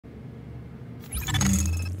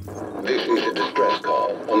This is a distress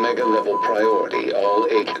call. Omega level priority. All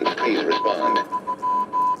agents, please respond.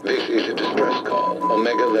 This is a distress call.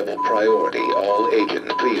 Omega level priority. All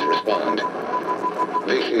agents, please respond.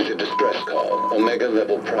 This is a distress call. Omega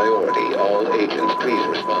level priority. All agents, please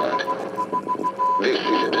respond. This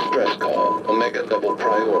is a distress call. Omega level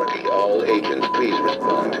priority. All agents, please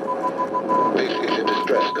respond. This is a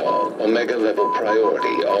distress call. Omega level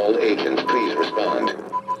priority. All agents, please respond.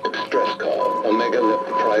 Distress call. Omega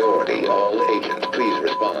level priority. All agents, please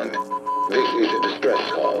respond. This is a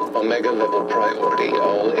distress call. Omega level priority.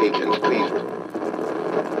 All agents, please respond.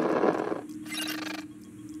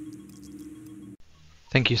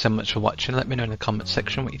 Thank you so much for watching. Let me know in the comments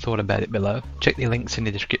section what you thought about it below. Check the links in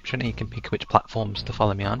the description and you can pick which platforms to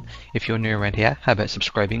follow me on. If you're new around here, how about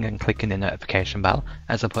subscribing and clicking the notification bell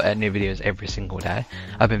as I put out new videos every single day.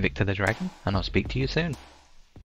 I've been Victor the Dragon and I'll speak to you soon.